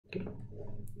Okay.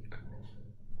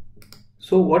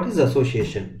 So what is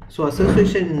association? So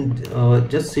association,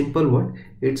 just simple word,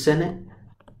 it's an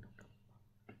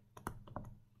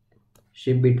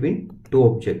ship between two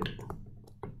objects.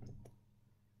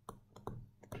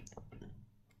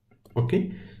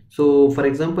 Okay, so for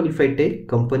example, if I take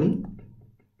company,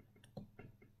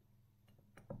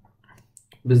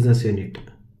 business unit,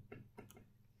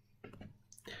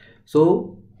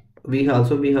 so we have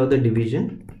the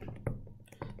division.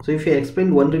 So if I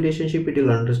explain one relationship, it will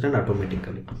understand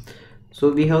automatically.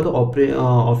 So we have the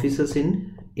offices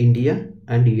in India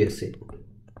and USA.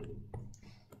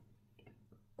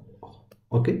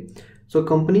 Okay, so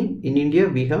company in India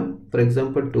we have, for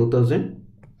example, 2000.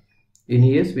 In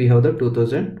US we have the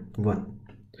 2001.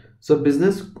 So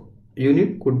business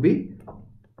unit could be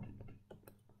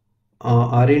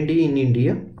R&D in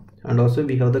India, and also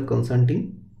we have the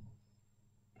consulting.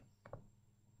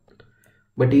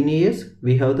 But in US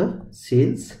we have the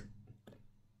sales,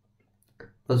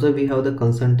 also we have the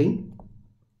consulting,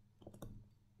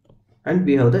 and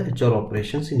we have the HR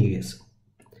operations in US.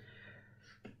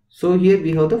 So here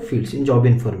we have the fields in job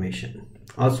information.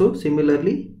 Also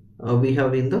similarly we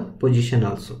have in the position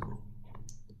also.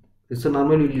 So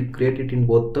normally we will create it in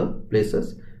both the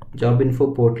places, job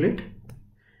info portlet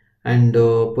and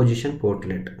position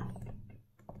portlet.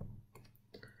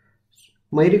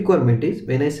 My requirement is,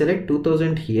 when I select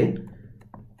 2000 here,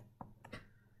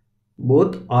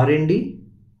 both R&D,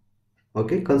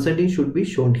 okay, consulting should be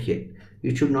shown here.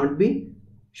 It should not be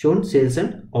shown sales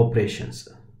and operations.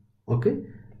 Okay,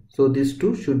 so these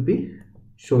two should be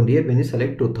shown here when you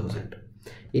select 2000.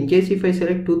 In case if I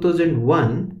select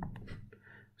 2001,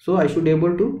 so I should be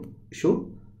able to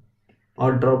show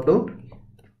or drop down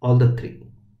all the three.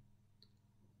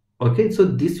 Okay, so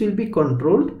this will be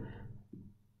controlled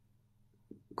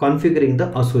configuring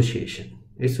the association.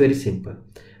 It's very simple.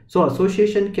 So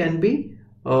association can be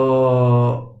there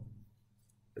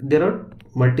are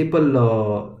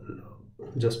multiple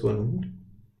just 1 minute.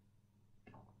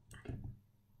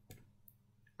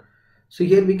 So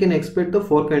here we can expect the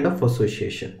 4 kind of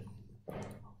association.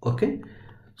 Okay,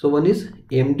 so one is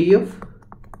MDF,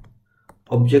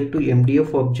 object to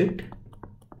MDF object.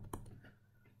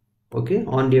 Okay,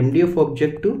 on the MDF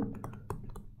object to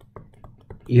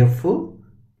FO,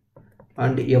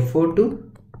 and FO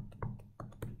to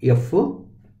FO,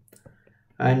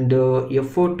 and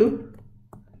FO to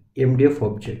MDF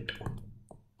object.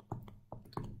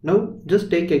 Now just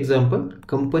take example,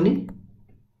 company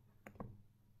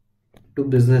to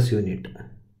business unit.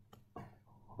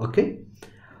 Okay,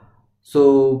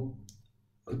 so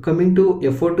coming to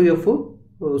FO to FO,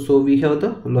 so we have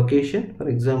the location, for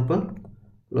example,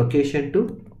 location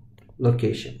to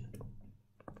location.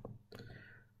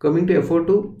 Coming to FO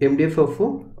to MDF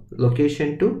FO,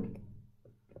 location to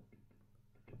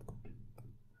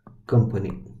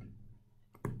company.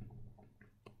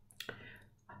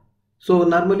 So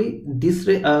normally this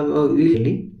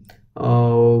really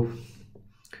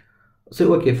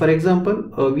so okay, for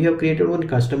example, we have created one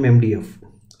custom MDF.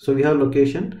 So we have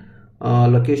location,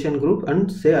 location group, and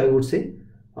say I would say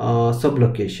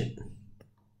sublocation.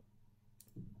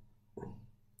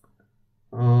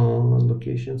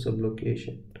 Location,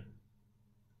 sublocation.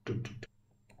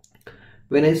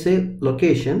 When I say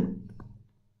location,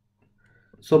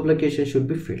 sublocation should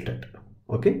be filtered.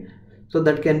 Okay, so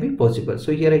that can be possible.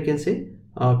 So here I can say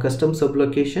custom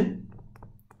sublocation,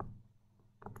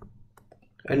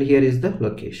 and here is the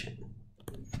location.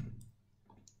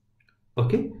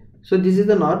 Okay, so this is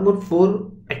the normal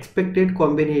 4 expected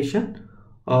combination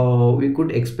we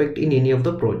could expect in any of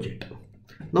the project.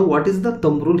 Now what is the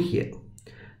thumb rule here?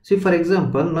 See, for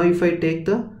example, now if I take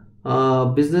the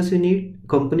business unit,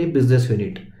 company, business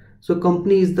unit. So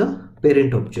company is the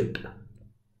parent object.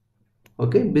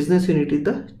 Okay, business unit is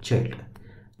the child.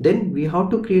 Then we have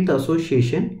to create the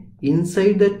association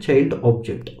inside the child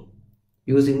object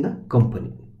using the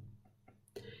company.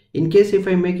 In case if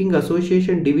I am making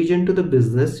association division to the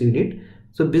business unit,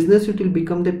 so business unit will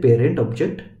become the parent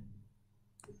object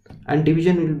and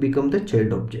division will become the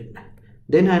child object.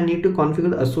 Then I need to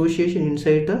configure the association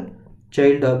inside the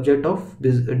child object of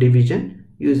this division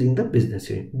using the business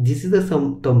unit. This is the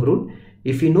thumb rule.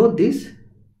 If you know this,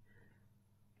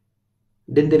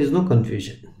 then there is no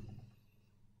confusion.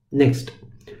 Next,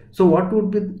 so what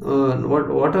would be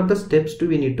what are the steps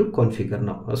we need to configure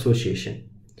now? Association.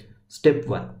 Step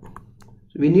 1,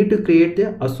 we need to create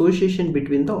the association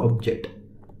between the object.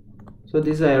 So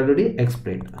this I already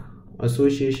explained,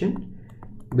 association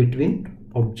between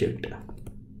object.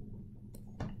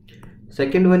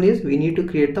 Second one is we need to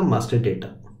create the master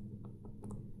data.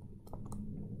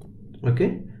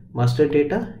 Okay, master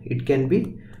data, it can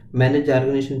be manage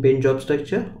organization pane job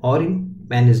structure or in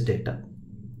manage data.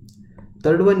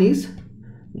 Third one is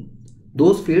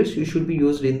those fields you should be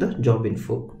used in the job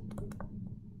info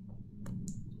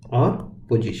or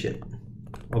position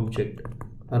object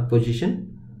or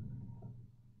position.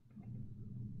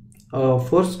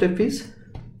 Fourth step is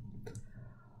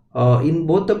in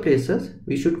both the places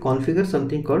we should configure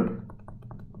something called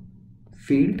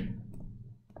field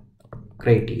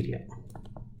criteria.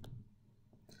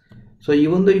 So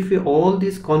even though if you all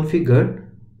this configured,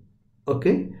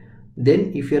 okay,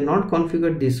 then if you are not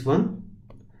configured this one,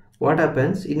 what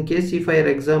happens in case if I, for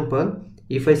example,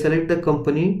 if I select the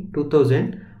company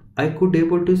 2000, I could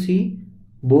able to see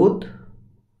both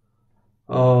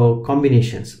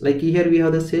combinations. Like here we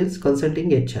have the sales,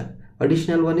 consulting, HR.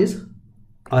 Additional one is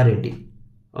R&D.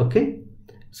 Okay,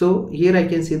 so here I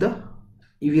can see the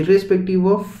irrespective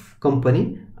of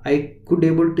company, I could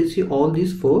able to see all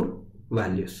these four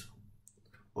values.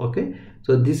 Okay,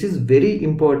 so this is very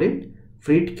important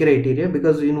field criteria,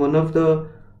 because in one of the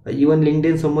even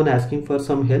LinkedIn someone asking for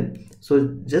some help,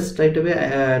 so just right away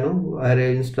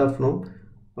instead of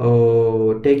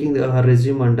taking her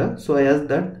resume under, so I asked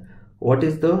that what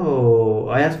is the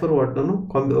I asked for what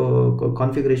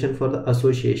configuration for the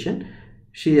association.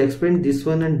 She explained this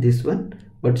one and this one,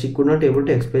 but she could not able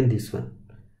to explain this one.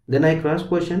 Then I cross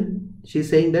question, she's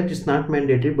saying that it's not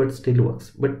mandatory but still works,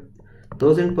 but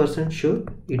 1000% sure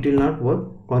it will not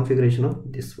work configuration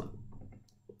of this one.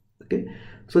 Okay,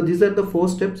 so these are the 4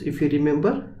 steps. If you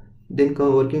remember, then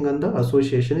working on the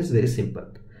association is very simple.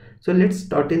 So let's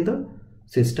start in the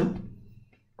system.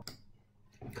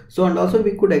 So and also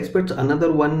we could expect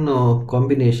another one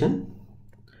combination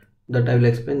that I will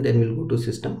explain, then we'll go to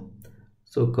system.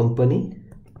 So company,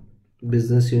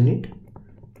 business unit,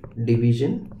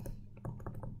 division,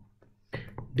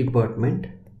 department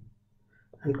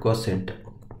and cost center.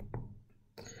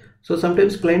 So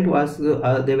sometimes client will ask,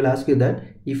 they will ask you that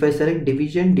if I select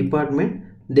division, department,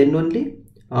 then only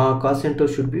cost center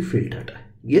should be filtered.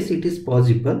 Yes, it is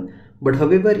possible, but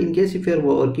however, in case if you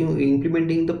are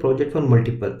implementing the project for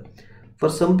multiple, for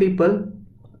some people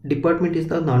department is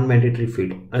the non-mandatory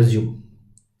field, assume.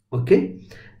 Okay,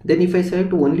 then if I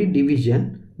select only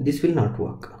division, this will not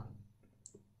work.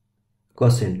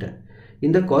 Cost center,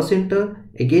 in the cost center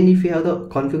again, if you have the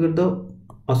configure the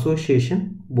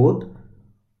association both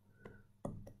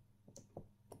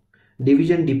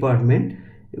division, department,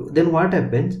 then what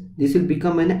happens, this will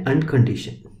become an and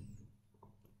condition.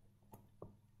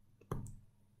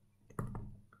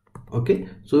 Okay,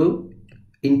 so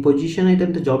in position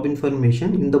item, the job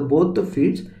information, in the both the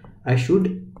fields I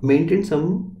should maintain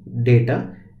some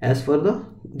data as for the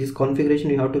this configuration.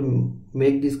 You have to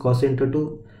make this cost center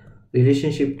to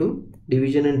relationship to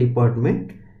division and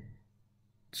department.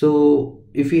 So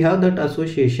if you have that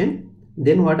association,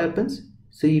 then what happens,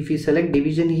 so if you select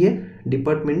division here,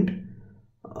 department,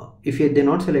 if they're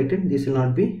not selected, this will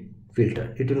not be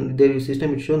filtered, it will, their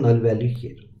system will show null value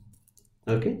here.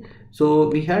 Okay, so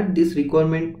we had this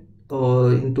requirement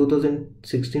in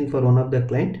 2016 for one of the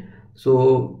client.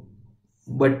 So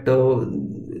but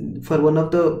for one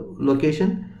of the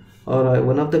location or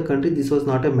one of the country, this was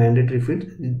not a mandatory field,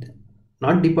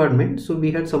 not department. So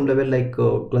we had some level like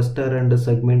cluster and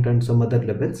segment and some other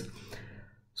levels.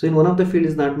 So in one of the field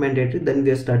is not mandatory, then we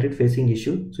have started facing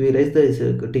issue. So we raised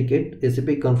the ticket.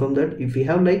 SAP confirmed that if we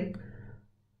have like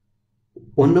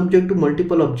one object to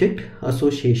multiple object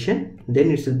association,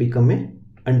 then it will become a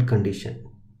and condition.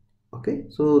 Okay,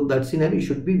 so that scenario you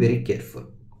should be very careful.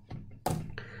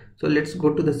 So let's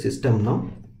go to the system now.